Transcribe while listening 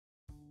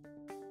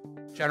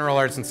General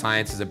Arts and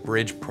Science is a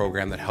bridge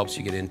program that helps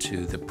you get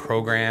into the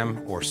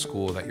program or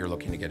school that you're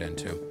looking to get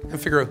into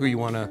and figure out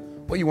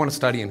what you want to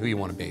study and who you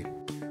want to be.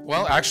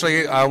 Well,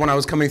 actually, when I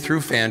was coming through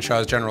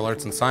Fanshawe's General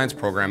Arts and Science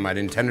program, I'd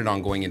intended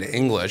on going into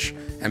English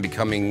and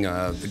becoming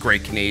the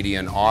great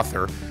Canadian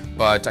author,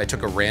 but I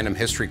took a random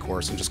history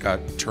course and just got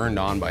turned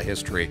on by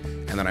history.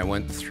 And then I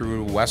went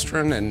through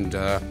Western and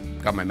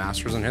got my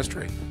master's in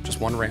history.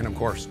 Just one random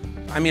course.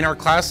 I mean, our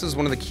classes,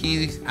 one of the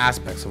key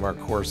aspects of our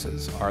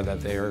courses are that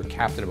they are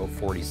capped at about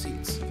 40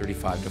 seats,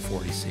 35 to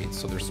 40 seats.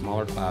 So they're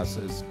smaller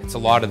classes. It's a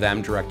lot of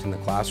them directing the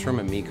classroom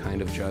and me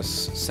kind of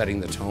just setting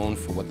the tone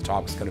for what the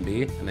topic's going to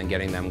be and then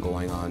getting them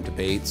going on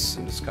debates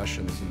and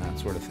discussions and that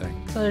sort of thing.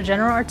 So the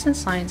General Arts and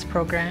Science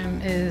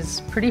program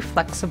is pretty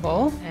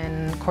flexible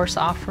in course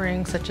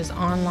offerings such as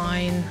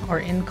online or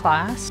in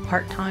class,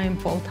 part-time,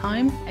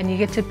 full-time, and you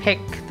get to pick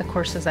the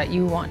courses that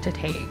you want to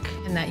take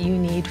and that you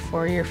need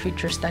for your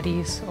future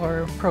studies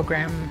or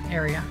program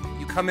area.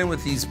 You come in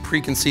with these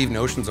preconceived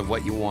notions of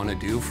what you want to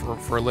do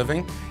for a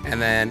living,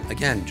 and then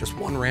again, just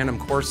one random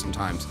course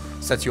sometimes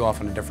sets you off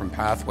on a different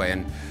pathway,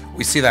 and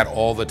we see that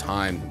all the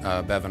time,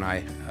 Bev and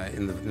I,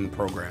 in the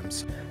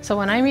programs. So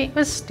when I meet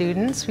with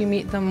students, we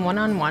meet them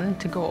one-on-one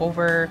to go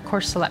over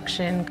course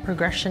selection,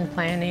 progression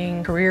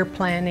planning, career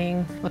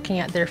planning, looking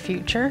at their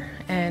future,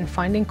 and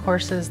finding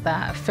courses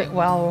that fit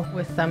well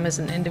with them as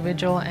an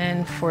individual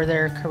and for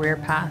their career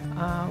path.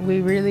 We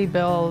really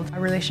build a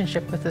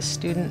relationship with the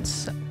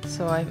students,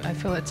 so I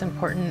feel it's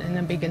important in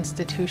a big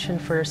institution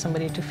for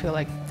somebody to feel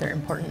like they're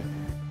important.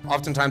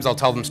 Oftentimes I'll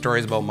tell them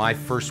stories about my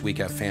first week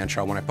at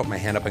Fanshawe when I put my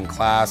hand up in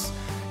class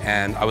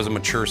and I was a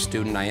mature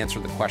student, I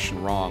answered the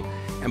question wrong.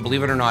 And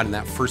believe it or not, in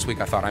that first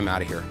week I thought, I'm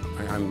out of here.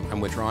 I'm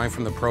withdrawing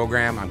from the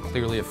program, I'm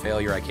clearly a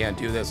failure, I can't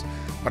do this,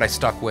 but I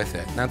stuck with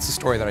it. And that's the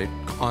story that I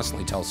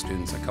constantly tell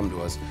students that come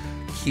to us.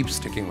 Keep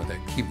sticking with it,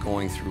 keep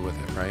going through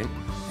with it, right?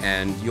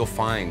 And you'll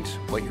find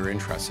what you're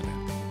interested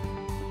in.